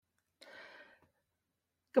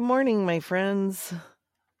Good morning, my friends.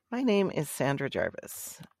 My name is Sandra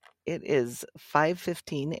Jarvis. It is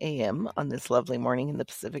 5:15 a.m. on this lovely morning in the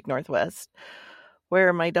Pacific Northwest,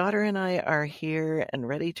 where my daughter and I are here and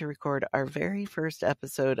ready to record our very first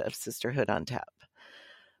episode of Sisterhood on Tap.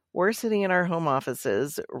 We're sitting in our home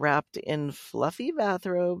offices, wrapped in fluffy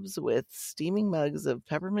bathrobes with steaming mugs of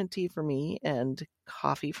peppermint tea for me and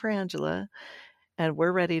coffee for Angela, and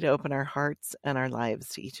we're ready to open our hearts and our lives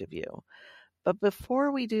to each of you. But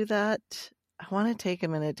before we do that, I want to take a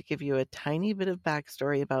minute to give you a tiny bit of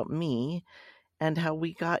backstory about me and how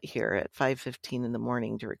we got here at 5:15 in the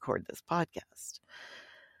morning to record this podcast.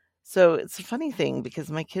 So it's a funny thing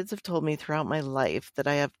because my kids have told me throughout my life that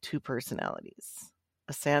I have two personalities.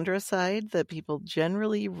 A Sandra side that people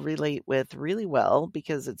generally relate with really well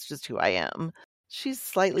because it's just who I am. She's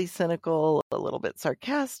slightly cynical, a little bit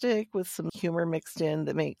sarcastic, with some humor mixed in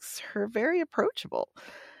that makes her very approachable.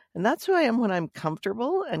 And that's who I am when I'm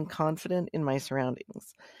comfortable and confident in my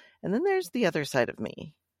surroundings. And then there's the other side of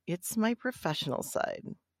me. It's my professional side,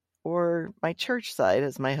 or my church side,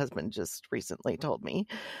 as my husband just recently told me.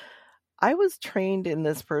 I was trained in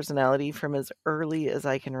this personality from as early as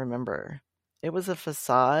I can remember. It was a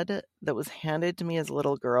facade that was handed to me as a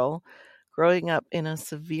little girl, growing up in a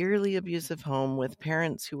severely abusive home with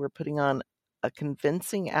parents who were putting on a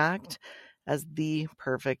convincing act as the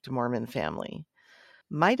perfect Mormon family.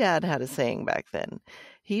 My dad had a saying back then.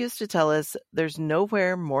 He used to tell us there's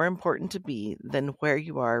nowhere more important to be than where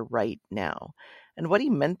you are right now. And what he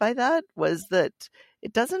meant by that was that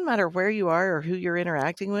it doesn't matter where you are or who you're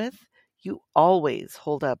interacting with, you always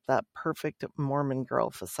hold up that perfect Mormon girl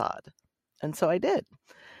facade. And so I did.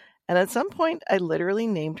 And at some point, I literally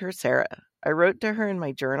named her Sarah. I wrote to her in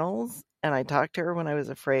my journals, and I talked to her when I was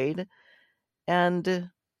afraid.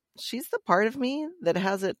 And she's the part of me that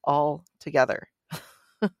has it all together.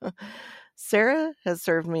 Sarah has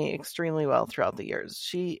served me extremely well throughout the years.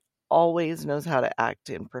 She always knows how to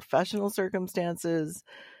act in professional circumstances.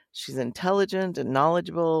 She's intelligent and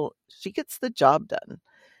knowledgeable. She gets the job done.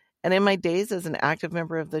 And in my days as an active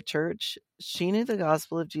member of the church, she knew the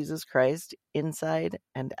gospel of Jesus Christ inside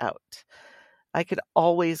and out. I could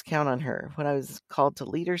always count on her when I was called to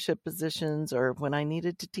leadership positions or when I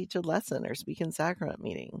needed to teach a lesson or speak in sacrament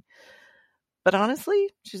meeting. But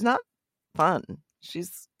honestly, she's not fun.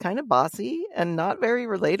 She's kind of bossy and not very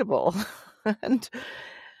relatable.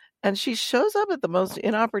 and she shows up at the most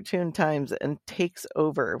inopportune times and takes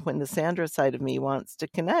over when the Sandra side of me wants to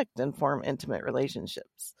connect and form intimate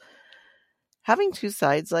relationships. Having two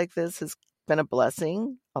sides like this has been a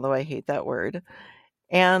blessing, although I hate that word,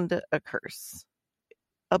 and a curse.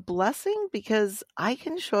 A blessing because I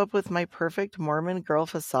can show up with my perfect Mormon girl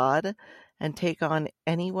facade and take on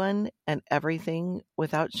anyone and everything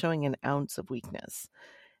without showing an ounce of weakness.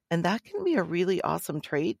 And that can be a really awesome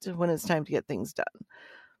trait when it's time to get things done.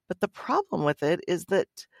 But the problem with it is that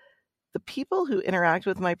the people who interact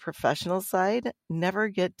with my professional side never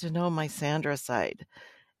get to know my Sandra side.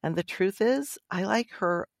 And the truth is, I like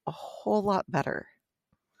her a whole lot better.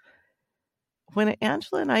 When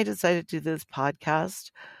Angela and I decided to do this podcast,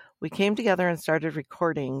 we came together and started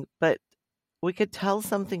recording, but we could tell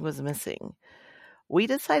something was missing. We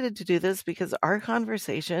decided to do this because our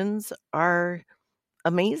conversations are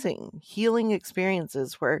amazing, healing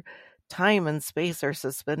experiences where time and space are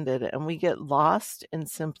suspended and we get lost in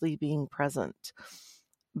simply being present.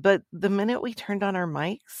 But the minute we turned on our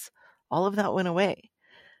mics, all of that went away.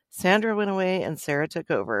 Sandra went away and Sarah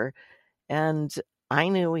took over, and I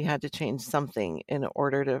knew we had to change something in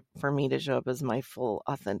order for me to show up as my full,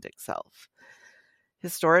 authentic self.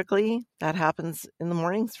 Historically, that happens in the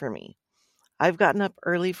mornings for me. I've gotten up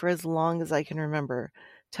early for as long as I can remember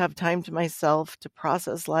to have time to myself, to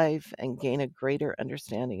process life, and gain a greater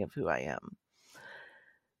understanding of who I am.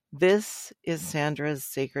 This is Sandra's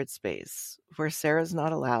sacred space, where Sarah's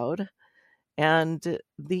not allowed, and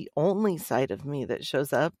the only side of me that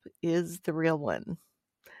shows up is the real one.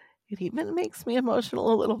 It even makes me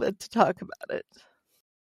emotional a little bit to talk about it.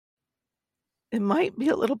 It might be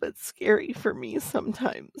a little bit scary for me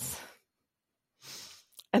sometimes.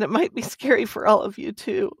 And it might be scary for all of you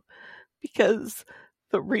too, because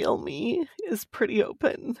the real me is pretty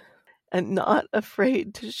open and not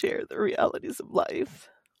afraid to share the realities of life.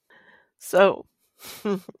 So,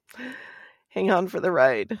 hang on for the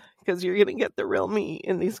ride, because you're going to get the real me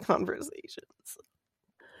in these conversations.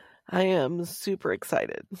 I am super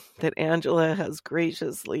excited that Angela has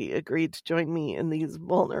graciously agreed to join me in these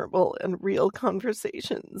vulnerable and real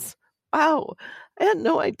conversations. Wow, I had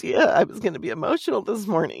no idea I was going to be emotional this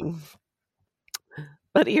morning.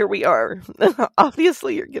 But here we are.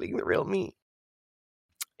 Obviously, you're getting the real me.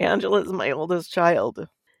 Angela is my oldest child.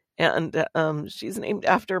 And she's named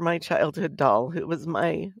after my childhood doll, who was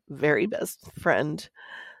my very best friend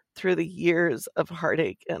through the years of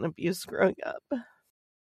heartache and abuse growing up.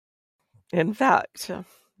 In fact,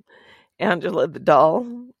 Angela the doll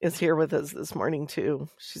is here with us this morning too.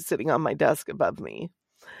 She's sitting on my desk above me.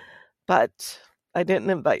 But I didn't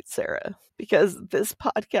invite Sarah because this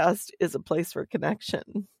podcast is a place for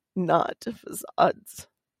connection, not facades.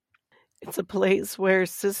 It's a place where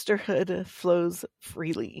sisterhood flows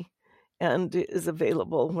freely and is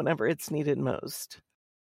available whenever it's needed most.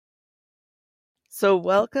 So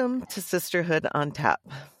welcome to Sisterhood on Tap.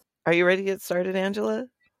 Are you ready to get started, Angela?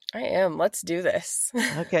 I am. Let's do this.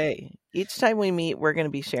 Okay. Each time we meet, we're going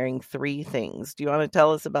to be sharing 3 things. Do you want to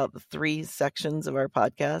tell us about the 3 sections of our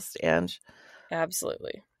podcast, Ange?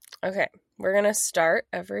 Absolutely. Okay. We're going to start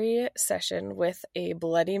every session with a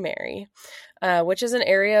Bloody Mary, which is an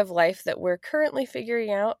area of life that we're currently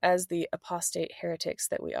figuring out as the apostate heretics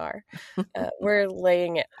that we are. We're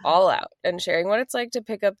laying it all out and sharing what it's like to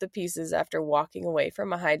pick up the pieces after walking away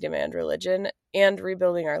from a high-demand religion and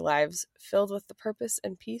rebuilding our lives filled with the purpose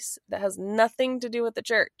and peace that has nothing to do with the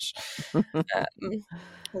church.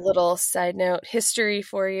 A little side note history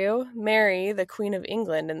for you. Mary, the Queen of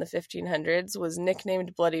England in the 1500s, was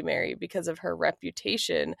nicknamed Bloody Mary because of her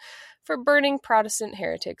reputation for burning Protestant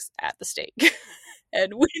heretics at the stake.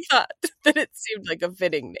 And we thought that it seemed like a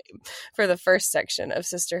fitting name for the first section of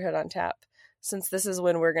Sisterhood on Tap, since this is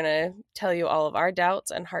when we're going to tell you all of our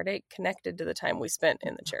doubts and heartache connected to the time we spent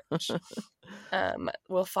in the church.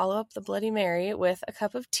 We'll follow up the Bloody Mary with a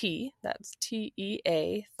cup of tea. That's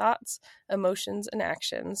TEA, thoughts, emotions, and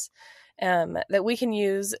actions that we can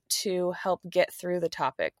use to help get through the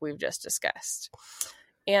topic we've just discussed.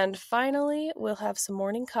 And finally, we'll have some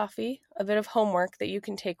morning coffee, a bit of homework that you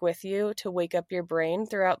can take with you to wake up your brain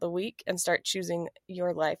throughout the week and start choosing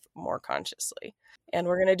your life more consciously. And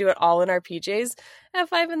we're going to do it all in our PJs at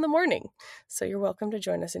 5 a.m. So you're welcome to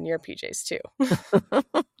join us in your PJs too.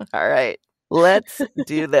 All right, let's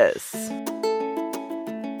do this.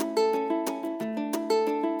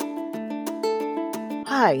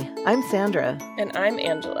 Hi, I'm Sandra. And I'm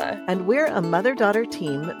Angela. And we're a mother-daughter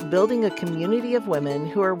team building a community of women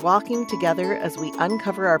who are walking together as we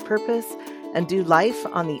uncover our purpose and do life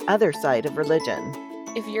on the other side of religion.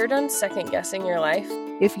 If you're done second-guessing your life,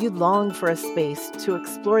 if you long for a space to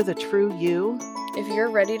explore the true you, if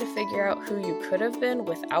you're ready to figure out who you could have been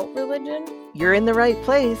without religion, you're in the right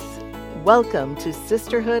place. Welcome to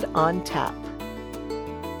Sisterhood on Tap.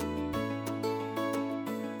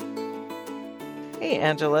 Hey,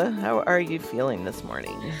 Angela, how are you feeling this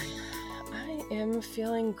morning? I am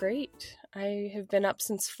feeling great. I have been up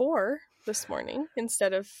since 4 this morning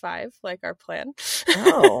instead of 5, like our plan.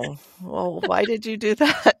 Oh, well, why did you do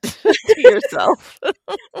that to yourself?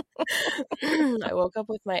 I woke up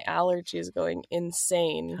with my allergies going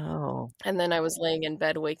insane. Oh. And then I was laying in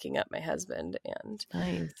bed, waking up my husband, and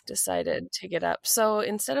decided to get up. So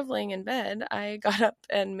instead of laying in bed, I got up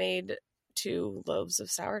and made 2 loaves of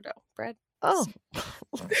sourdough bread. Oh,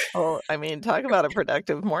 well, I mean, talk about a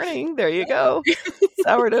productive morning. There you go.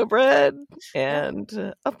 Sourdough bread and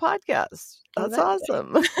a podcast. That's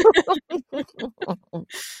awesome.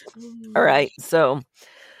 All right. So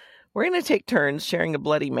we're going to take turns sharing a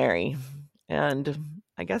Bloody Mary. And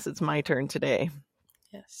I guess it's my turn today.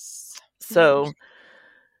 Yes. So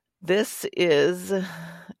this is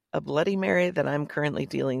a Bloody Mary that I'm currently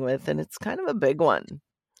dealing with, and it's kind of a big one.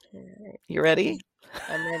 You ready?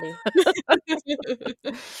 I'm ready.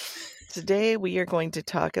 Today we are going to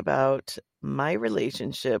talk about my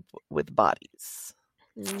relationship with bodies.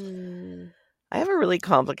 I have a really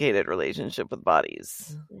complicated relationship with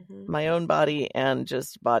bodies, my own body and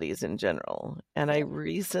just bodies in general. And I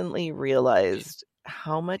recently realized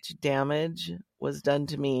how much damage was done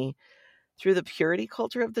to me through the purity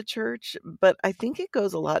culture of the church, but I think it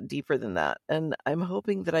goes a lot deeper than that. And I'm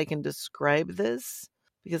hoping that I can describe this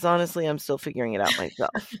because honestly, I'm still figuring it out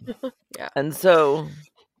myself. Yeah. And so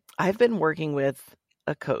I've been working with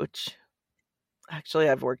a coach. Actually,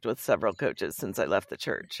 I've worked with several coaches since I left the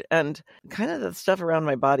church, and kind of the stuff around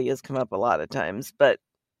my body has come up a lot of times. But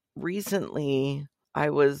recently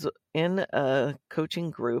I was in a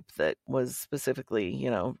coaching group that was specifically,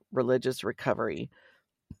 religious recovery.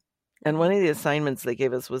 And one of the assignments they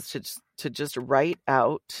gave us was to just write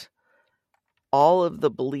out all of the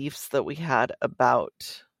beliefs that we had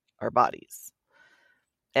about our bodies.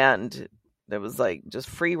 And it was like, just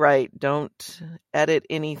free write, don't edit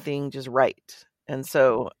anything, just write. And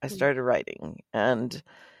so I started writing, and,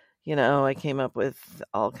 I came up with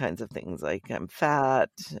all kinds of things like I'm fat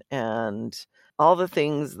and all the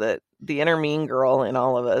things that the inner mean girl in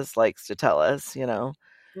all of us likes to tell us,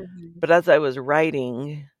 Mhm. But as I was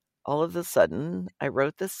writing, all of a sudden, I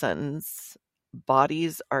wrote this sentence,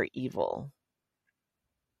 bodies are evil.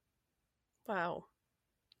 Wow.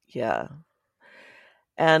 Yeah.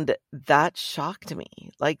 And that shocked me.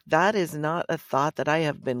 Like, that is not a thought that I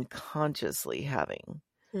have been consciously having.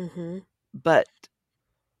 Mm-hmm. But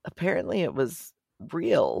apparently it was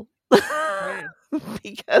real Yeah.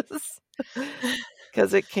 because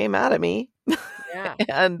it came out of me. Yeah.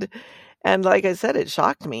 and like I said, it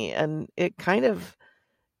shocked me, and it kind of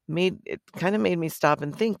made me stop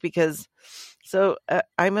and think, because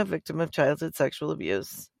I'm a victim of childhood sexual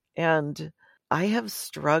abuse, and I have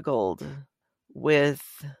struggled with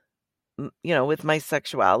with my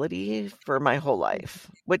sexuality for my whole life,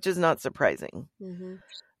 which is not surprising. Mm-hmm.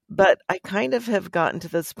 But I kind of have gotten to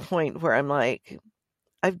this point where I'm like,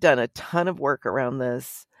 I've done a ton of work around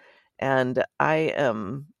this, and I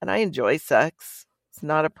enjoy sex. It's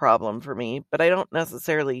not a problem for me, but I don't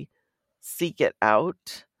necessarily seek it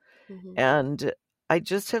out. Mm-hmm. And I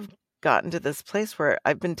just have gotten to this place where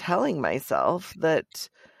I've been telling myself that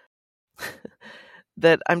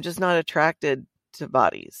that I'm just not attracted to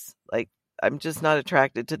bodies. Like, I'm just not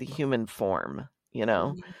attracted to the human form,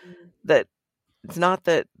 Mm-hmm. that it's not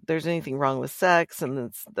that there's anything wrong with sex, and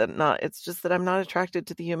it's just that I'm not attracted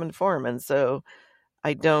to the human form. And so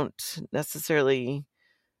I don't necessarily,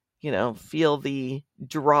 feel the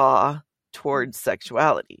draw towards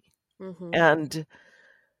sexuality. Mm-hmm. And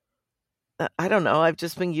I don't know, I've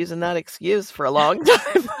just been using that excuse for a long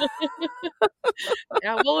time.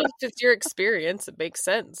 Yeah, well, if it's your experience, it makes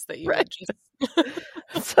sense that you Right. would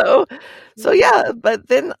just. So yeah, but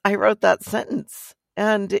then I wrote that sentence,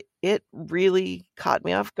 and it really caught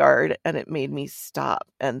me off guard, and it made me stop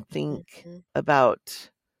and think Mm-hmm. about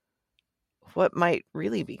what might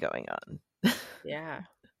really be going on. Yeah.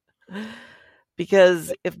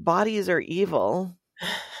 Because if bodies are evil,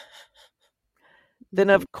 then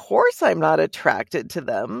of course I'm not attracted to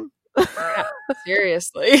them. Yeah,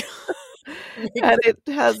 seriously. And it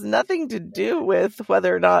has nothing to do with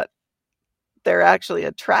whether or not they're actually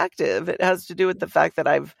attractive. It has to do with the fact that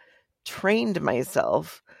I've trained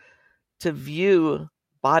myself to view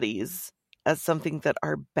bodies as something that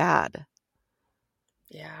are bad.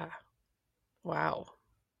 Yeah. Wow.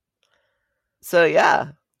 So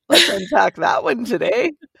yeah, let's unpack that one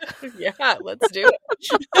today. Yeah, let's do it.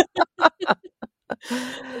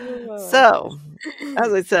 So,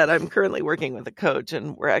 as I said, I'm currently working with a coach,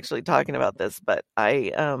 and we're actually talking about this, but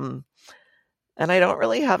I don't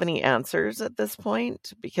really have any answers at this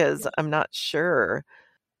point, because I'm not sure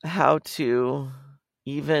how to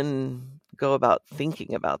even go about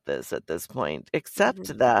thinking about this at this point,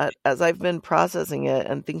 except that as I've been processing it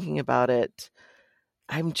and thinking about it,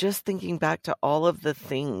 I'm just thinking back to all of the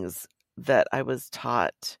things that I was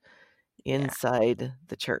taught inside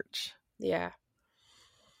the church. Yeah.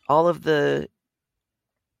 All of the,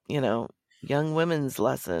 young women's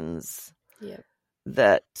lessons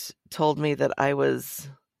that told me that I was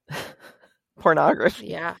pornography.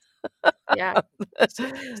 Yeah. Yeah.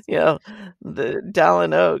 The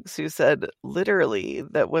Dallin Oaks, who said literally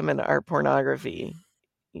that women are pornography,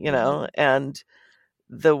 and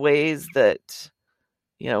the ways that,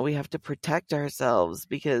 we have to protect ourselves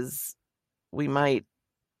because we might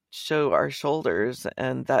show our shoulders,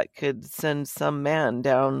 and that could send some man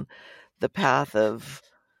down the path of,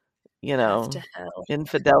 Path to hell.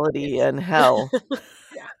 infidelity and hell.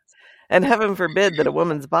 Yeah. And heaven forbid that a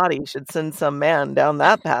woman's body should send some man down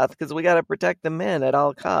that path, because we got to protect the men at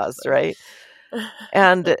all costs, right?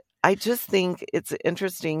 And I just think it's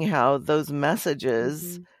interesting how those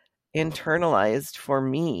messages internalized for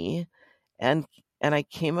me, and I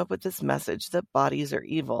came up with this message that bodies are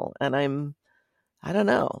evil, and I don't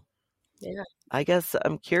know. Yeah. I guess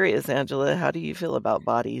I'm curious, Angela, how do you feel about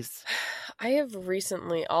bodies? I have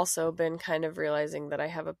recently also been kind of realizing that I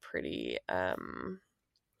have a pretty, I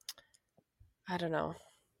don't know,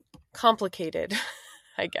 complicated,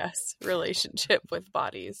 I guess, relationship with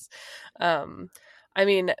bodies. I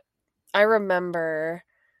mean, I remember,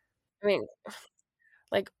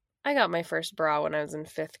 like, I got my first bra when I was in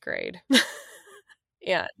 5th grade.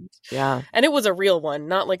 Yeah. And it was a real one,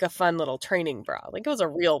 not like a fun little training bra. Like, it was a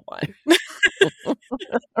real one.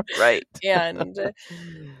 Right. And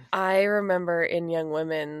I remember in Young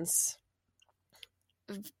Women's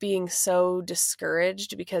being so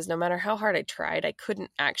discouraged because no matter how hard I tried, I couldn't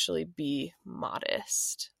actually be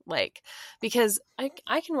modest. Like, because I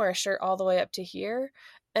can wear a shirt all the way up to here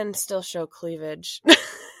and still show cleavage.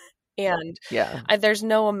 And there's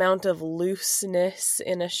no amount of looseness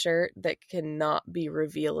in a shirt that cannot be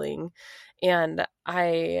revealing. And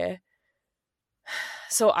I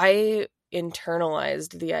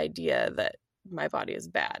internalized the idea that my body is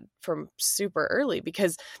bad from super early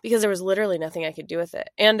because there was literally nothing I could do with it.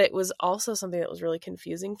 And it was also something that was really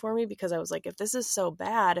confusing for me because I was like, if this is so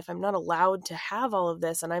bad, if I'm not allowed to have all of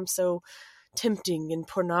this and I'm so tempting and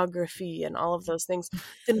pornography and all of those things,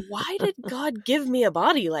 then why did God give me a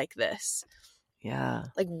body like this? Yeah.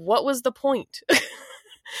 Like, what was the point?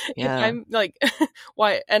 If Yeah. I'm like,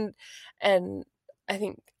 why? And I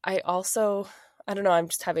think I also, I don't know, I'm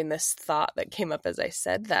just having this thought that came up as I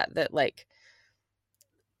said that like,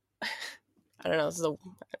 I don't know, this is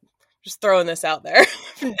just throwing this out there.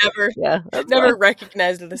 Never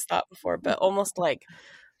recognized this thought before, but almost like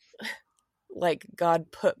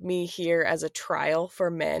God put me here as a trial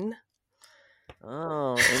for men.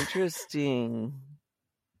 Oh, interesting.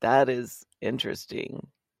 That is interesting.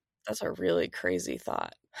 That's a really crazy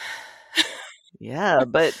thought. Yeah,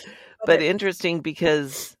 but interesting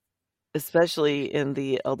because especially in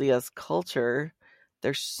the LDS culture,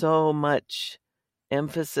 there's so much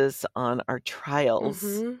emphasis on our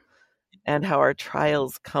trials and how our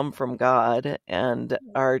trials come from God, and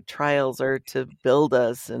our trials are to build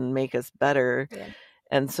us and make us better. Yeah.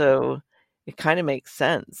 And so it kind of makes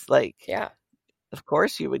sense. Like, yeah, of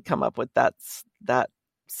course you would come up with that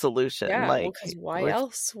solution. Yeah, like, because why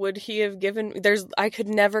else would he have given? I could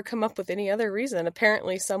never come up with any other reason.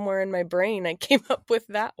 Apparently, somewhere in my brain, I came up with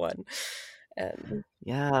that one. And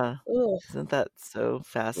yeah, isn't that so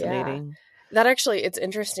fascinating? Yeah. That actually, it's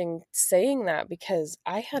interesting saying that because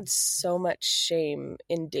I had so much shame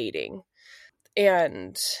in dating,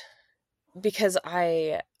 and because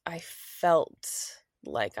I felt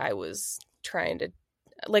like I was trying to,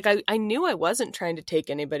 like I knew I wasn't trying to take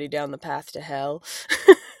anybody down the path to hell.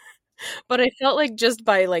 But I felt like just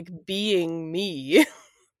by like being me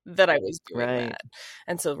that I was doing that.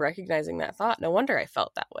 And so recognizing that thought, no wonder I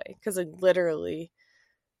felt that way, because I literally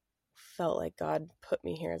felt like God put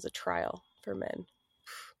me here as a trial for men.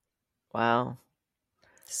 Wow.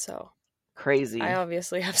 So crazy. I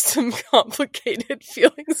obviously have some complicated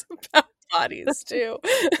feelings about bodies too.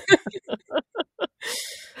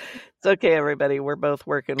 It's okay, everybody. We're both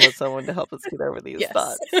working with someone to help us get over these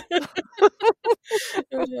thoughts.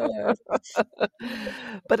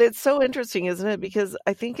 But it's so interesting, isn't it? Because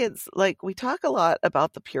I think it's like we talk a lot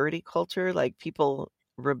about the purity culture, like people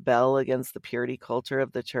rebel against the purity culture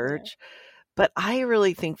of the church. But I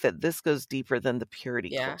really think that this goes deeper than the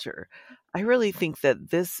purity culture. I really think that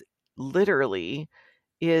this literally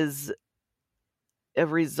is a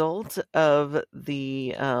result of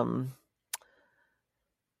the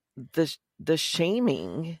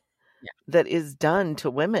shaming that is done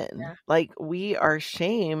to women. Like, we are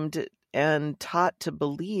shamed and taught to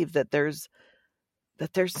believe that there's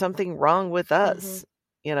something wrong with us,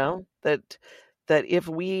 you know, that if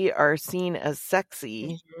we are seen as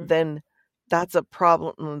sexy, then that's a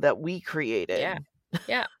problem that we created.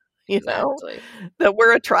 Yeah. You know, that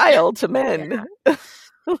we're a trial to men.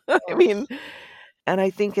 I mean, and I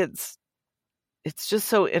think it's just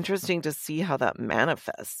so interesting to see how that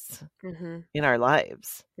manifests in our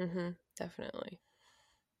lives. Definitely.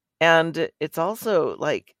 And it's also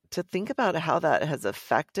like to think about how that has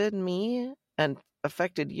affected me and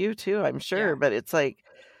affected you too, I'm sure. But it's like,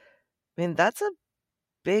 I mean, that's a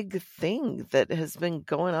big thing that has been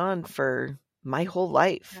going on for my whole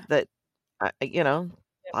life, that, you know,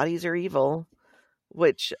 bodies are evil,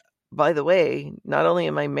 which, by the way, not only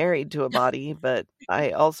am I married to a body, but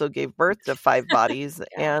I also gave birth to 5 bodies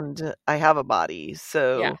and I have a body.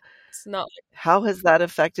 So it's not like, how has that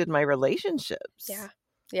affected my relationships?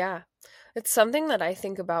 Yeah. It's something that I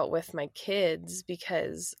think about with my kids,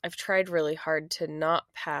 because I've tried really hard to not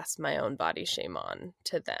pass my own body shame on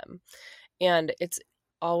to them. And it's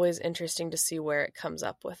always interesting to see where it comes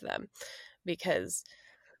up with them, because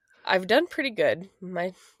I've done pretty good.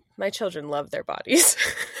 My children love their bodies.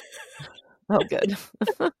 Oh, good.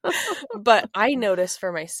 But I notice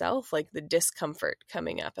for myself, like, the discomfort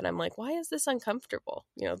coming up, and I'm like, why is this uncomfortable?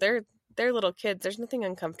 You know, they're little kids. There's nothing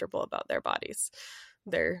uncomfortable about their bodies.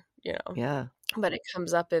 They're, you know, but it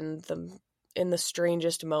comes up in the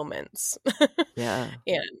strangest moments. And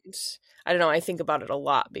I don't know, I think about it a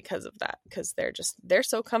lot because of that, because they're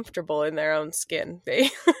so comfortable in their own skin.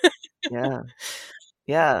 Yeah.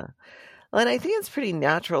 Well, and I think it's pretty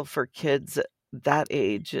natural for kids that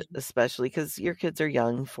age, especially because your kids are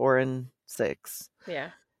young, 4 and 6.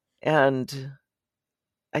 And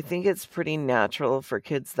I think it's pretty natural for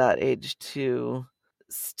kids that age to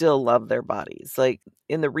still love their bodies. Like,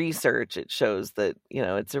 in the research, it shows that, you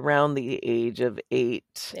know, it's around the age of 8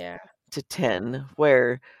 to 10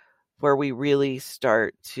 where we really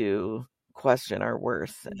start to question our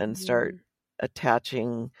worth and start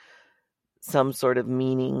attaching some sort of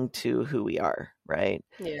meaning to who we are, right?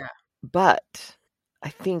 Yeah. But I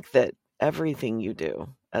think that everything you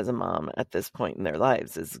do as a mom at this point in their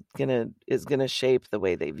lives is gonna shape the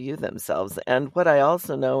way they view themselves. And what I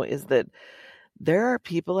also know is that there are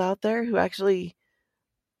people out there who actually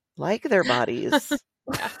like their bodies.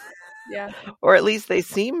 Yeah. Or at least they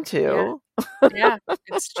seem to. Yeah,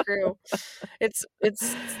 it's true.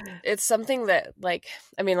 It's something that, like,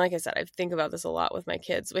 I mean, like I said, I think about this a lot with my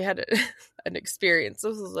kids. We had an experience.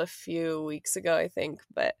 This was a few weeks ago, I think,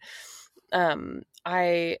 but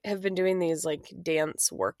I have been doing these like dance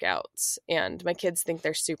workouts, and my kids think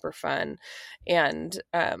they're super fun. And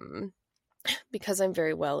because I'm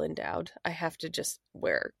very well endowed, I have to just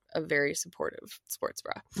wear a very supportive sports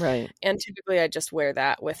bra. Right. And typically I just wear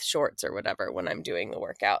that with shorts or whatever when I'm doing the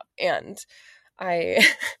workout. And I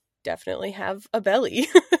definitely have a belly.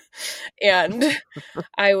 And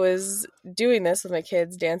I was doing this with my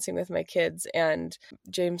kids, dancing with my kids, and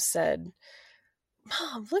James said,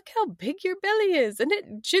 "Mom, look how big your belly is, and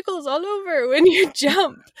it jiggles all over when you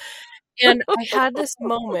jump." And I had this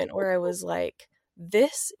moment where I was like,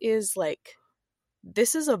 this is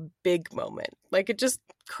a big moment. Like, it just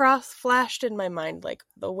flashed in my mind, like,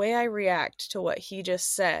 the way I react to what he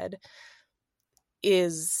just said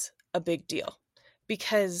is a big deal,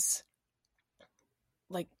 because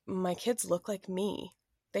like, my kids look like me.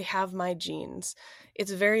 They have my genes.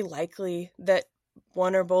 It's very likely that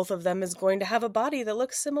one or both of them is going to have a body that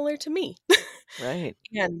looks similar to me. Right.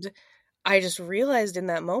 And I just realized in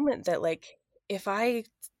that moment that, like, if I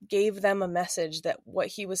gave them a message that what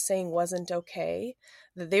he was saying wasn't okay,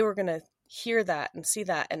 that they were going to hear that and see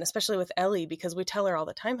that. And especially with Ellie, because we tell her all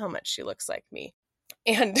the time how much she looks like me.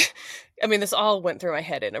 And I mean, this all went through my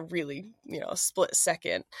head in a really, split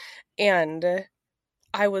second. And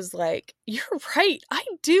I was like, "You're right, I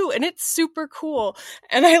do, and it's super cool."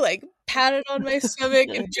 And I like patted on my stomach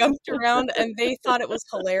and jumped around, and they thought it was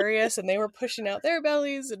hilarious, and they were pushing out their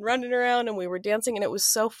bellies and running around, and we were dancing, and it was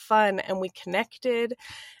so fun, and we connected,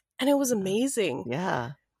 and it was amazing.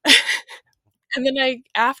 Yeah. And then I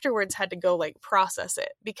afterwards had to go like process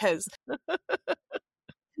it, because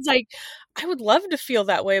it's like, I would love to feel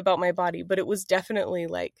that way about my body, but it was definitely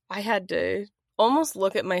like I had to almost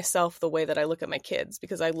look at myself the way that I look at my kids,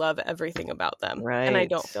 because I love everything about them. Right. And I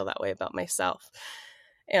don't feel that way about myself.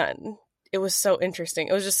 And it was so interesting.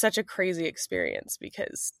 It was just such a crazy experience,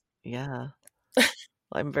 because yeah.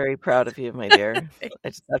 I'm very proud of you, my dear. I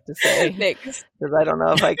just have to say, thanks. because I don't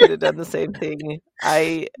know if I could have done the same thing.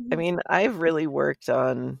 I mean, I've really worked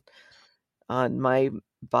on my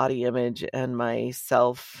body image and my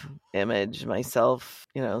self-image, my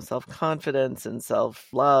self-confidence and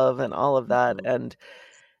self-love and all of that. Mhm.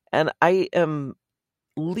 And I am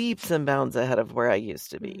leaps and bounds ahead of where I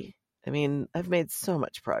used to be. I mean, I've made so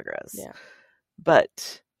much progress. Yeah.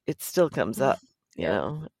 But it still comes up,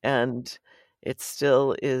 Yeah. and it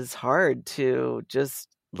still is hard to just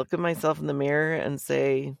look at myself in the mirror and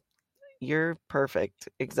say, "You're perfect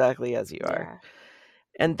exactly as you are." Yeah.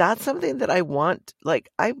 And that's something that I want,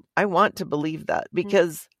 like, I want to believe that,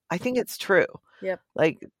 because I think it's true. Yep.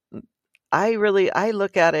 Like, I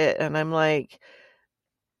look at it and I'm like,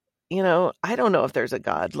 I don't know if there's a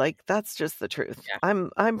God. Like, that's just the truth. Yeah.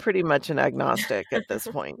 I'm pretty much an agnostic at this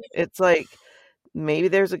point. It's like, maybe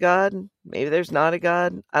there's a God, maybe there's not a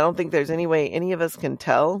God. I don't think there's any way any of us can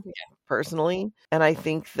tell personally. And I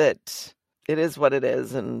think that it is what it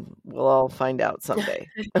is, and we'll all find out someday.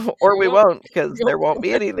 Or we won't, because there won't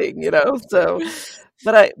be anything, So,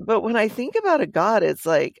 but when I think about a God, it's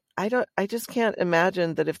like, I just can't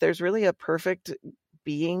imagine that if there's really a perfect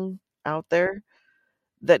being out there,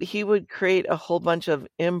 that he would create a whole bunch of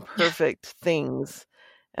imperfect things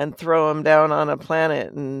and throw them down on a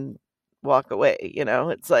planet and walk away.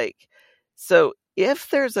 It's like, so if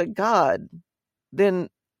there's a God, then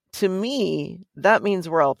to me, that means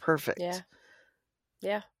we're all perfect.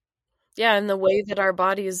 Yeah. And the way that our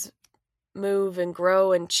bodies move and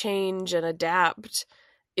grow and change and adapt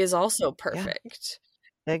is also perfect.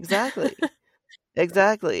 Yeah. Exactly.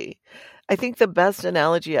 Exactly. I think the best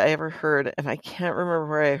analogy I ever heard, and I can't remember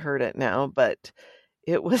where I heard it now, but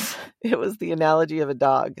it was the analogy of a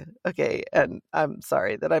dog. Okay, and I'm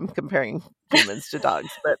sorry that I'm comparing humans to dogs,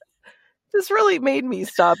 but this really made me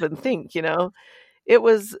stop and think, It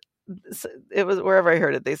was wherever I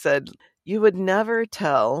heard it, they said, you would never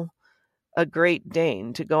tell a Great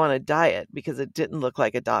Dane to go on a diet because it didn't look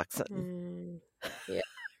like a dachshund. Yeah.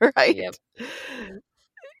 Right? Yep.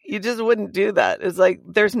 You just wouldn't do that. It's like,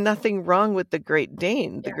 there's nothing wrong with the Great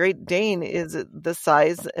Dane. Yeah. The Great Dane is the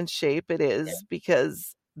size and shape it is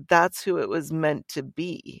because that's who it was meant to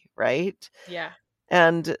be, right? Yeah.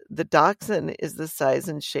 And the dachshund is the size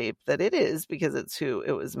and shape that it is because it's who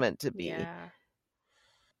it was meant to be. Yeah.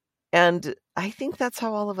 And I think that's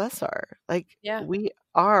how all of us are. Like, Yeah. we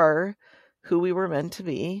are who we were meant to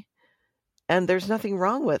be, and there's nothing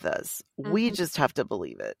wrong with us. We just have to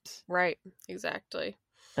believe it. Right. Exactly.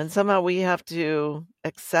 And somehow we have to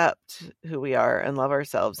accept who we are and love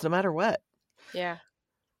ourselves no matter what. Yeah.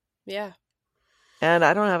 Yeah. And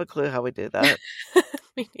I don't have a clue how we do that.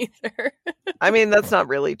 Me neither. I mean, that's not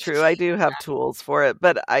really true. I do have tools for it,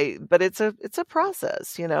 but it's a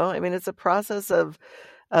process, you know? I mean, it's a process of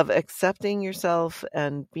accepting yourself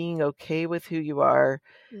and being okay with who you are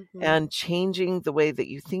and changing the way that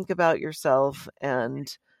you think about yourself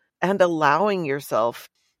and allowing yourself,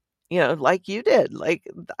 you know, like you did. Like,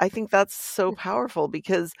 I think that's so powerful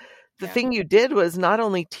because the thing you did was not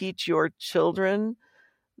only teach your children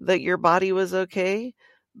that your body was okay,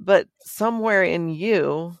 but somewhere in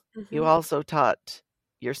you, you also taught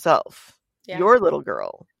yourself, your little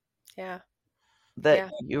girl, that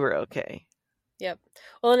you were okay. Yep.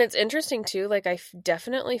 Well, and it's interesting too. Like, I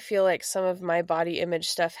definitely feel like some of my body image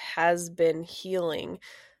stuff has been healing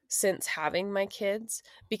since having my kids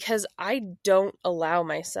because I don't allow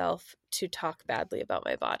myself to talk badly about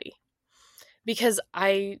my body. Because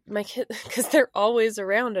because they're always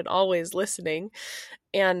around and always listening.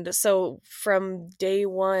 And so from day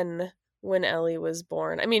one, when Ellie was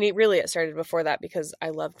born, I mean, it started before that because I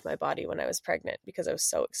loved my body when I was pregnant because I was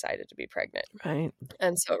so excited to be pregnant. Right.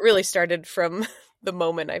 And so it really started from the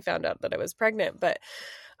moment I found out that I was pregnant. But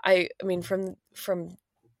I mean, from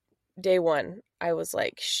day one, I was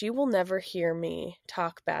like, she will never hear me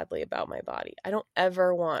talk badly about my body. I don't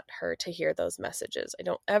ever want her to hear those messages. I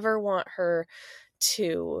don't ever want her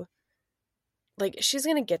to, like, she's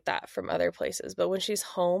going to get that from other places. But when she's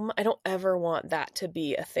home, I don't ever want that to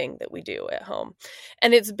be a thing that we do at home.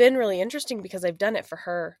 And it's been really interesting because I've done it for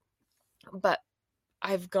her. But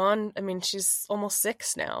she's almost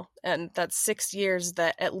 6 now, and that's 6 years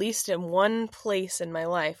that at least in one place in my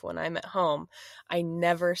life when I'm at home, I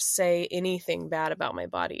never say anything bad about my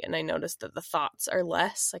body. And I notice that the thoughts are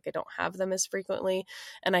less, like I don't have them as frequently.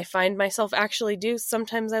 And I find myself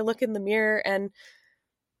sometimes I look in the mirror and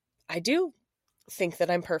I do think that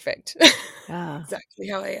I'm perfect. Yeah. Exactly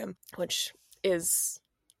how I am, which is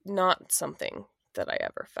not something that I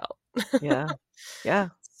ever felt. Yeah. Yeah.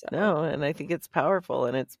 So. No, and I think it's powerful,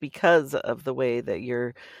 and it's because of the way that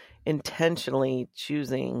you're intentionally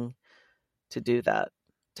choosing to do that,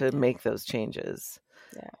 to make those changes.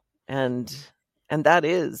 Yeah. And that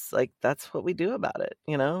is like, that's what we do about it,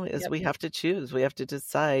 you know, is we have to choose. We have to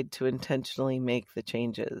decide to intentionally make the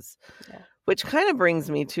changes. Yeah. Which kind of brings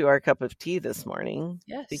me to our cup of tea this morning.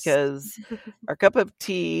 Yes. Because our cup of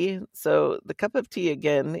tea, so the cup of tea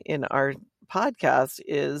again in our podcast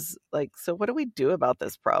is like, so what do we do about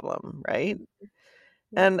this problem, right?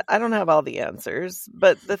 And I don't have all the answers,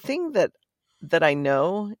 but the thing that I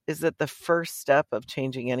know is that the first step of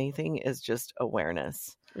changing anything is just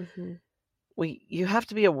awareness. You have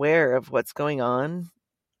to be aware of what's going on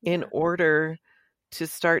in order to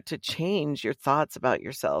start to change your thoughts about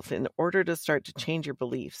yourself, in order to start to change your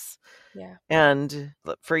beliefs. Yeah. And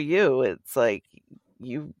for you, it's like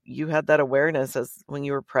you had that awareness as when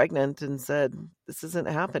you were pregnant and said, this isn't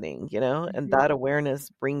happening, you know, and that awareness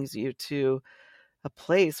brings you to a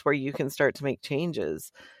place where you can start to make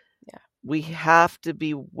changes. Yeah. We have to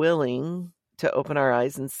be willing to open our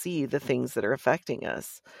eyes and see the things that are affecting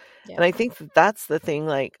us. Yeah. And I think that's the thing,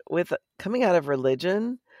 like with coming out of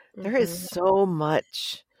religion, there is so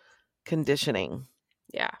much conditioning.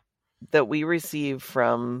 Yeah. That we receive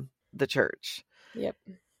from the church. Yep.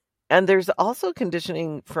 And there's also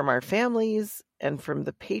conditioning from our families and from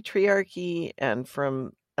the patriarchy and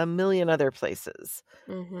from a million other places.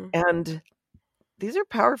 And these are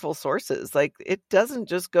powerful sources. Like, it doesn't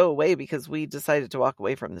just go away because we decided to walk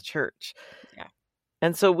away from the church. Yeah.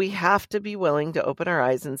 And so we have to be willing to open our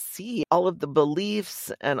eyes and see all of the beliefs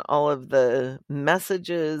and all of the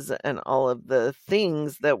messages and all of the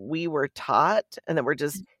things that we were taught and that were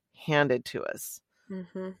just handed to us.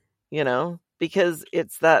 You know, because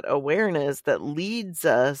it's that awareness that leads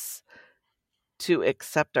us to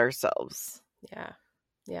accept ourselves. Yeah.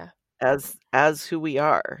 Yeah. As who we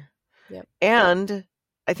are. Yep. And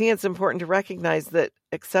I think it's important to recognize that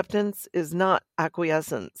acceptance is not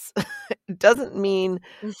acquiescence. It doesn't mean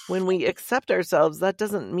when we accept ourselves, that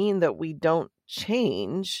doesn't mean that we don't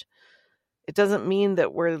change. It doesn't mean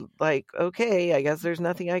that we're like, okay, I guess there's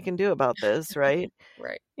nothing I can do about this, right?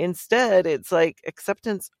 Right. Instead, it's like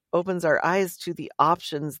acceptance opens our eyes to the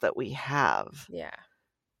options that we have. Yeah.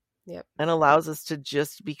 Yep. and allows us to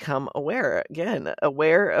just become aware again,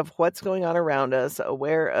 aware of what's going on around us,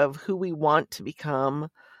 aware of who we want to become,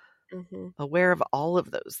 aware of all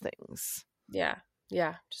of those things. Yeah.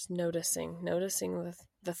 Yeah. Just noticing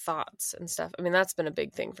the thoughts and stuff. I mean, that's been a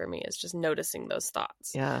big thing for me, is just noticing those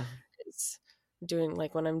thoughts. Yeah. It's doing,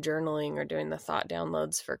 like, when I'm journaling or doing the thought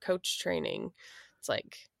downloads for coach training, it's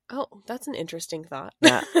like, oh, that's an interesting thought.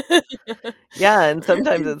 Yeah. Yeah. And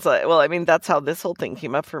sometimes it's like, well, I mean, that's how this whole thing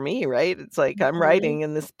came up for me, right? It's like I'm writing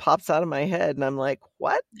and this pops out of my head and I'm like,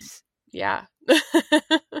 what? Yeah.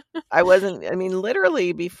 I mean,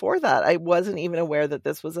 literally before that, I wasn't even aware that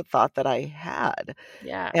this was a thought that I had.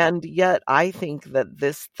 Yeah. And yet I think that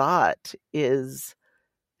this thought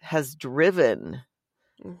has driven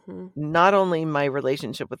not only my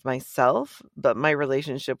relationship with myself, but my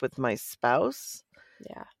relationship with my spouse.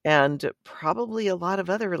 Yeah. And probably a lot of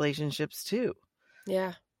other relationships too.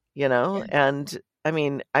 Yeah. And I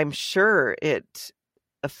mean, I'm sure it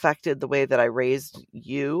affected the way that I raised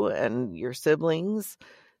you and your siblings,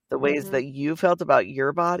 the ways that you felt about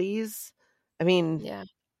your bodies. I mean, yeah.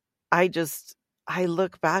 I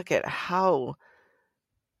look back at how,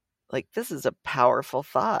 like, this is a powerful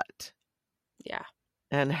thought. Yeah.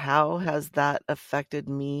 And how has that affected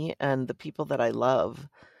me and the people that I love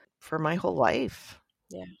for my whole life?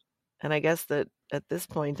 Yeah. And I guess that at this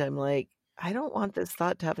point, I'm like, I don't want this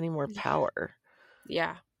thought to have any more power.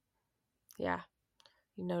 Yeah. Yeah.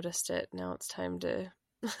 You noticed it. Now it's time to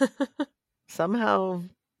somehow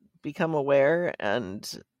become aware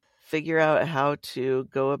and figure out how to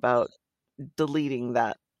go about deleting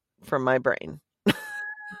that from my brain.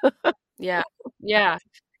 Yeah. Yeah.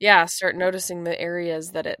 Yeah. Start noticing the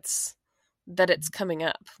areas that it's coming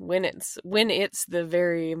up when it's the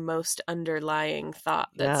very most underlying thought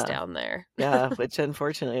that's down there. Yeah, which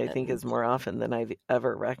unfortunately I think is more often than I've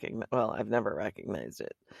ever recognized. Well, I've never recognized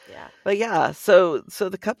it. Yeah. But yeah, so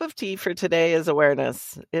the cup of tea for today is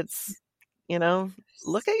awareness. It's,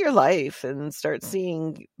 look at your life and start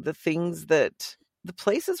seeing the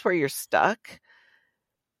places where you're stuck,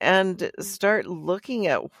 and start looking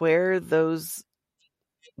at where those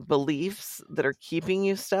beliefs that are keeping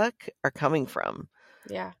you stuck are coming from.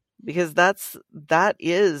 Yeah. Because that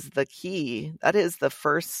is the key. That is the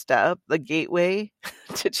first step, the gateway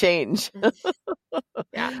to change.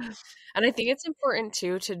 Yeah. And I think it's important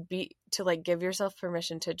too to like give yourself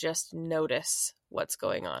permission to just notice what's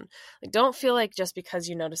going on. Like, don't feel like just because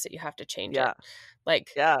you notice it you have to change it.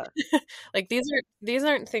 Like, like these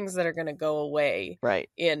aren't things that are going to go away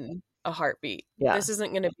in a heartbeat. This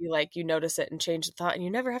isn't going to be like you notice it and change the thought and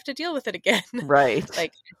you never have to deal with it again. Right.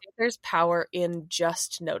 Like, I think there's power in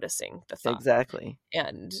just noticing the thought. Exactly.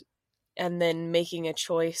 And then making a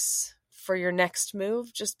choice for your next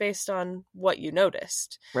move just based on what you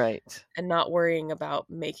noticed. Right. And not worrying about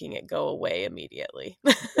making it go away immediately.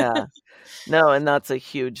 Yeah. No, and that's a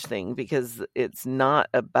huge thing, because it's not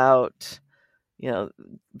about,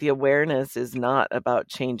 the awareness is not about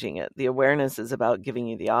changing it. The awareness is about giving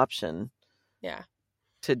you the option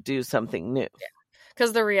to do something new. Yeah.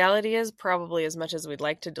 Because the reality is, probably as much as we'd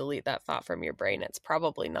like to delete that thought from your brain, it's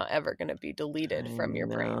probably not ever going to be deleted from your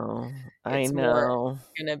brain. It's more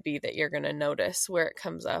going to be that you're going to notice where it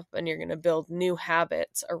comes up, and you're going to build new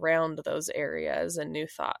habits around those areas and new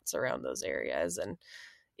thoughts around those areas. And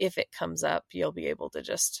if it comes up, you'll be able to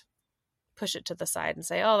just push it to the side and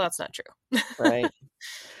say, oh, that's not true. Right.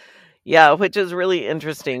 Yeah, which is really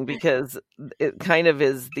interesting, because it kind of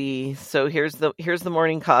is so here's the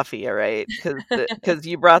morning coffee, all right? Because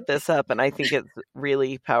you brought this up, and I think it's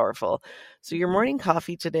really powerful. So your morning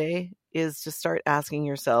coffee today is to start asking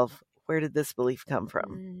yourself, where did this belief come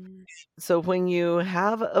from? So when you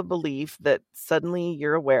have a belief that suddenly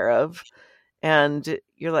you're aware of, and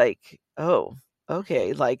you're like, oh,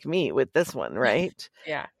 okay, like me with this one, right?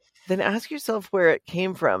 Yeah. Then ask yourself where it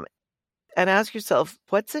came from. And ask yourself,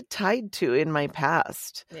 what's it tied to in my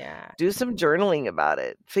past? Yeah. Do some journaling about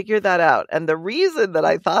it. Figure that out. And the reason that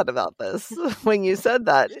I thought about this when you said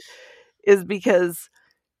that is because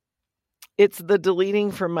it's the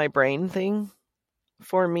deleting from my brain thing.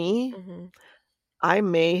 For me, I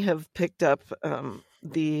may have picked up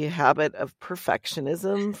the habit of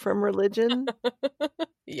perfectionism from religion.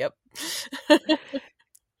 Yep.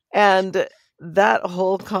 And that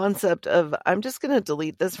whole concept of I'm just going to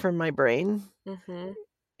delete this from my brain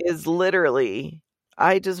is literally,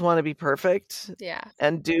 I just want to be perfect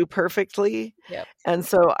and do perfectly. Yep. And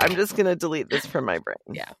so I'm just going to delete this from my brain.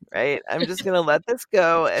 Yeah. Right. I'm just going to let this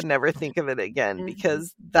go and never think of it again,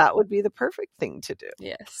 because that would be the perfect thing to do.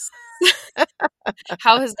 Yes.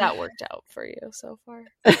 How has that worked out for you so far?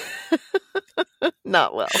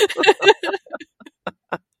 Not well.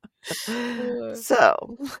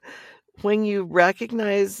 So, when you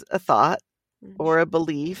recognize a thought or a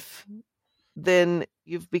belief, then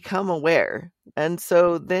you've become aware. And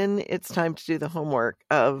so then it's time to do the homework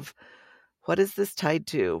of, what is this tied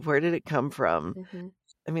to? Where did it come from? Mm-hmm.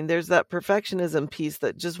 I mean, there's that perfectionism piece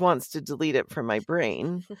that just wants to delete it from my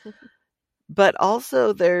brain. But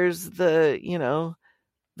also there's the,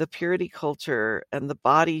 the purity culture and the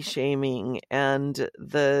body shaming and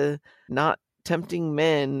the not tempting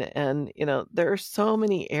men. And, there are so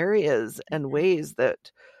many areas and ways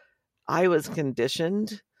that I was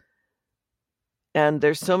conditioned. And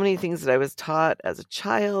there's so many things that I was taught as a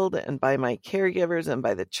child and by my caregivers and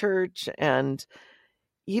by the church and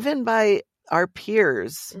even by our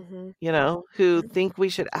peers, who think we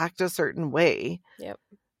should act a certain way. Yep.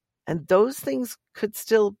 And those things could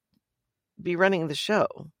still be running the show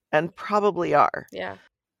and probably are. Yeah.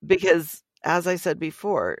 Because as I said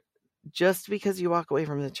before, just because you walk away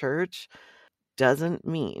from the church doesn't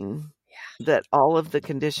mean that all of the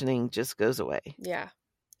conditioning just goes away. Yeah.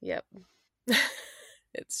 Yep.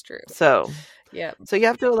 It's true. So you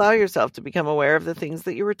have to allow yourself to become aware of the things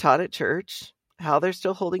that you were taught at church, how they're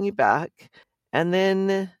still holding you back. And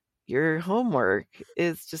then your homework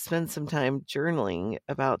is to spend some time journaling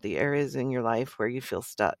about the areas in your life where you feel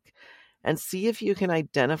stuck and see if you can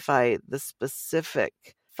identify the specific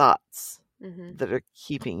thoughts that are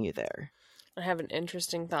keeping you there. I have an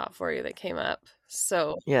interesting thought for you that came up.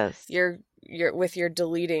 So yes, you're with your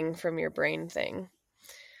deleting from your brain thing.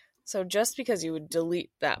 So just because you would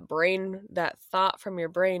delete that thought from your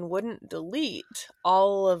brain wouldn't delete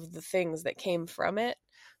all of the things that came from it.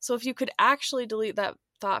 So if you could actually delete that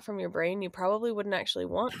thought from your brain, you probably wouldn't actually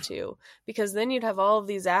want to, because then you'd have all of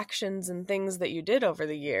these actions and things that you did over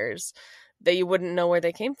the years that you wouldn't know where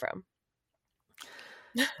they came from.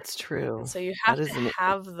 It's true. So you have to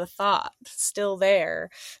have the thought still there,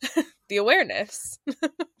 the awareness.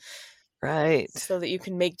 Right. So that you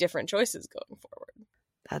can make different choices going forward.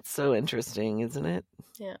 That's so interesting, isn't it?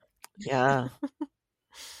 Yeah. Yeah.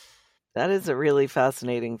 That is a really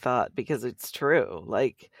fascinating thought because it's true.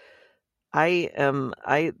 Like my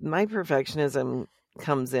perfectionism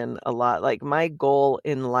comes in a lot. Like my goal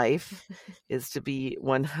in life is to be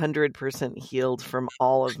 100% healed from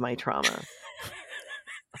all of my trauma.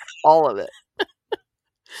 All of it.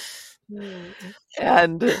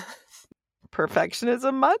 And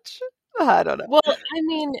perfectionism much? I don't know. Well, I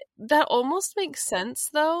mean, that almost makes sense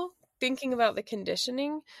though, thinking about the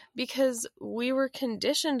conditioning, because we were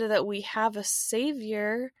conditioned that we have a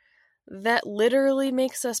savior that literally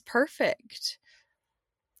makes us perfect.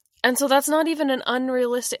 And so that's not even an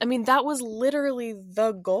unrealistic, I mean, that was literally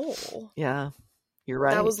the goal. Yeah, you're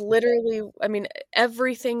right. That was literally, I mean,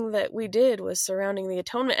 everything that we did was surrounding the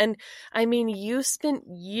atonement. And I mean, you spent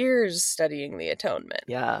years studying the atonement.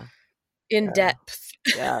 Yeah. In depth.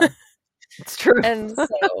 Yeah. It's true. And so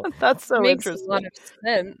that's so it makes interesting. a lot of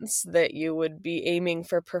sense that you would be aiming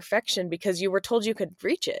for perfection because you were told you could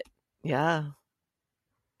reach it. Yeah.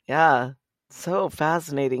 Yeah. So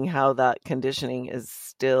fascinating how that conditioning is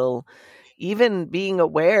still, even being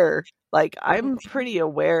aware. Like I'm pretty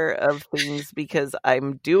aware of things because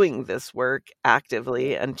I'm doing this work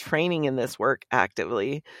actively and training in this work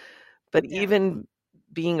actively. But even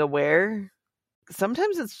being aware,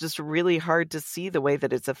 sometimes it's just really hard to see the way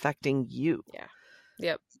that it's affecting you. Yeah.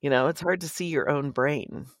 Yep. It's hard to see your own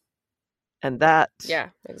brain. And that. Yeah,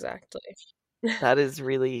 exactly. That is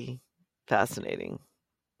really fascinating.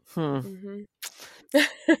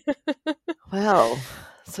 Well,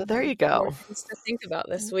 so there you go. More things to think about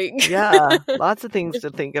this week. Yeah, lots of things to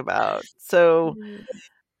think about. So,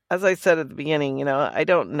 as I said at the beginning, I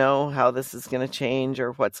don't know how this is going to change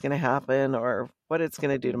or what's going to happen or what it's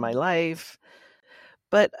going to do to my life.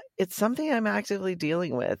 But it's something I'm actively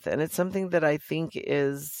dealing with. And it's something that I think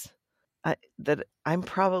is that I'm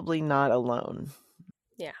probably not alone.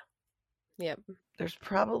 Yeah. Yep. There's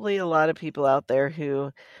probably a lot of people out there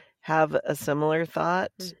who have a similar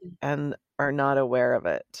thought and are not aware of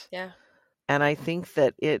it. Yeah. And I think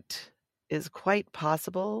that it is quite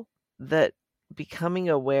possible that becoming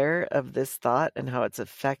aware of this thought and how it's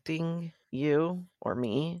affecting you or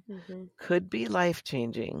me could be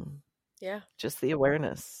life-changing. Yeah. Just the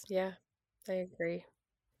awareness. Yeah, I agree.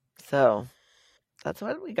 So that's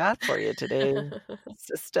what we got for you today,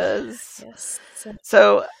 sisters. Yes.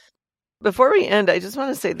 So before we end, I just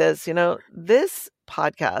want to say this, this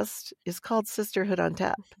podcast is called Sisterhood on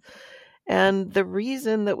Tap. And the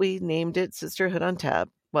reason that we named it Sisterhood on Tap,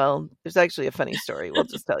 well, there's actually a funny story. We'll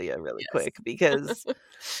just tell you really quick because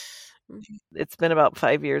It's been about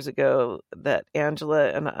 5 years ago that Angela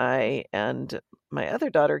and I and my other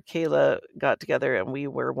daughter, Kayla, got together, and we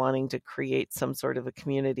were wanting to create some sort of a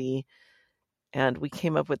community. And we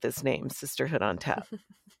came up with this name, Sisterhood on Tap.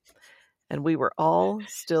 And we were all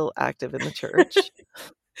still active in the church.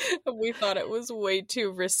 We thought it was way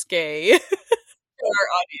too risque for our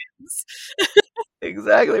audience.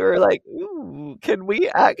 Exactly. We were like, ooh, can we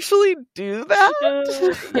actually do that?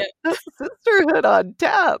 Yeah. Sisterhood on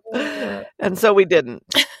Tap. And so we didn't.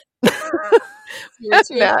 We were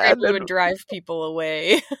too afraid we would drive people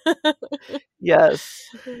away. Yes.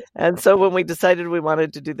 And so when we decided we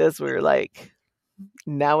wanted to do this, we were like,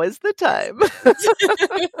 now is the time.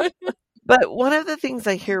 But one of the things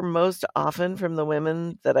I hear most often from the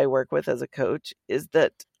women that I work with as a coach is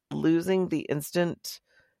that losing the instant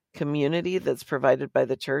community that's provided by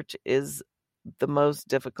the church is the most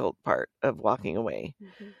difficult part of walking away.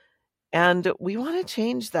 Mm-hmm. And we want to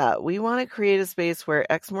change that. We want to create a space where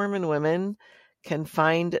ex-Mormon women can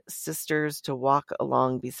find sisters to walk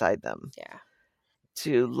along beside them. Yeah.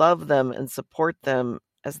 To love them and support them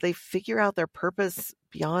as they figure out their purpose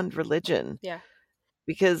beyond religion. Yeah.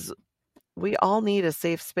 Because we all need a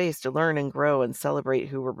safe space to learn and grow and celebrate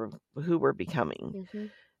who we're becoming. Mm-hmm.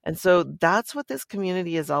 And so that's what this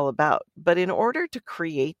community is all about. But in order to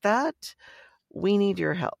create that, we need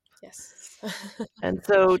your help. Yes. And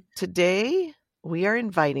so today we are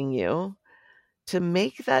inviting you to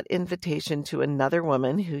make that invitation to another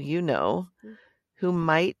woman who you know, who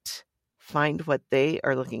might find what they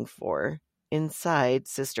are looking for inside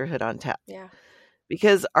Sisterhood on Tap. Yeah.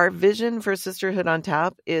 Because our vision for Sisterhood on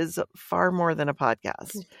Tap is far more than a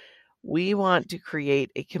podcast. We want to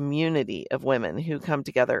create a community of women who come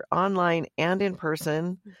together online and in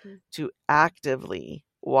person to actively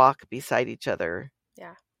walk beside each other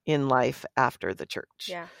in life after the church.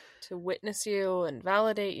 Yeah, to witness you and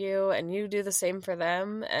validate you, and you do the same for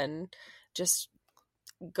them, and just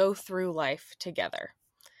go through life together.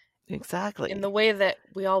 Exactly. In the way that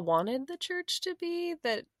we all wanted the church to be,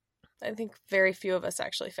 that I think very few of us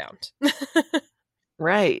actually found.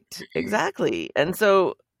 Right, exactly. And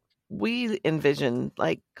so we envision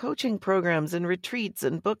like coaching programs and retreats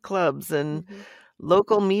and book clubs and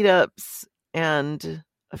local meetups and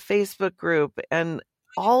a Facebook group, and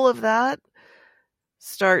all of that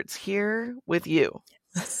starts here with you.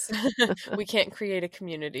 Yes. We can't create a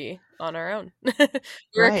community on our own.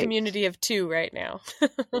 We're a community of 2 right now.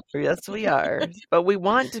 Yes, we are. But we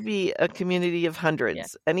want to be a community of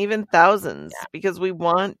hundreds and even thousands, because we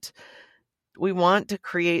want to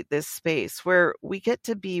create this space where we get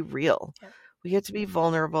to be real. Yep. We get to be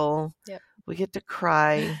vulnerable. Yep. We get to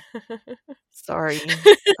cry. Sorry.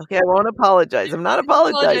 Okay, I won't apologize. I'm not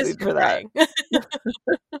apologizing for that.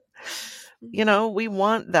 You know, we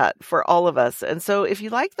want that for all of us. And so if you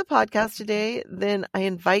like the podcast today, then I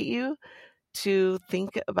invite you to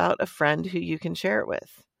think about a friend who you can share it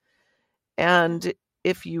with. And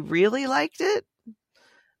if you really liked it,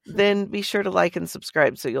 then be sure to like and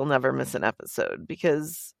subscribe so you'll never miss an episode,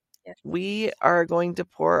 because we are going to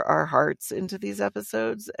pour our hearts into these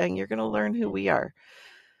episodes, and you're going to learn who we are.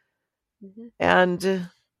 And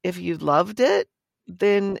if you loved it,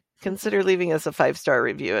 then consider leaving us a 5-star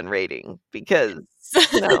review and rating, because,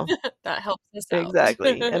 you know, that helps us out.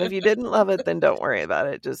 Exactly. And if you didn't love it, then don't worry about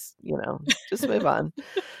it. Just move on.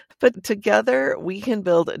 But together we can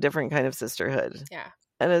build a different kind of sisterhood. Yeah.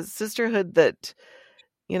 And a sisterhood that,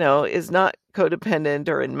 you know, is not codependent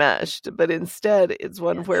or enmeshed, but instead it's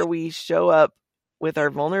one where we show up with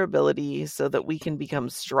our vulnerability so that we can become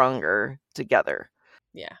stronger together.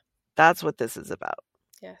 Yeah. That's what this is about.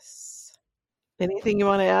 Yes. Anything you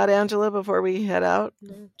want to add, Angela, before we head out?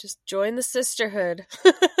 No, just join the sisterhood.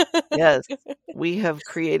 Yes. We have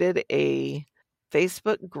created a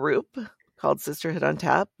Facebook group called Sisterhood on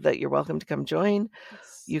Tap that you're welcome to come join.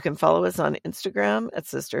 Yes. You can follow us on Instagram at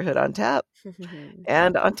Sisterhood on Tap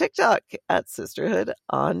and on TikTok at Sisterhood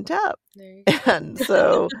on Tap. And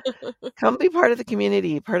so come be part of the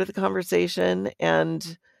community, part of the conversation,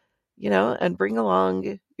 and, you know, and bring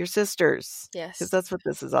along your sisters. Yes. Because that's what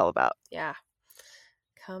this is all about. Yeah.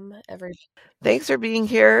 Come every. Thanks for being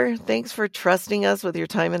here. Thanks for trusting us with your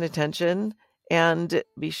time and attention. And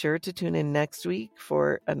be sure to tune in next week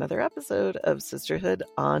for another episode of Sisterhood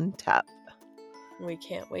on Tap. We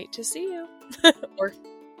can't wait to see you.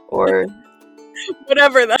 or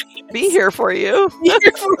whatever that is. Be here for you. Be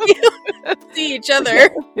here for you. See each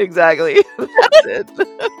other. Exactly. That's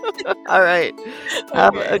it. All right.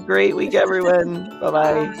 Have a great week, everyone.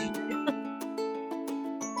 Bye-bye.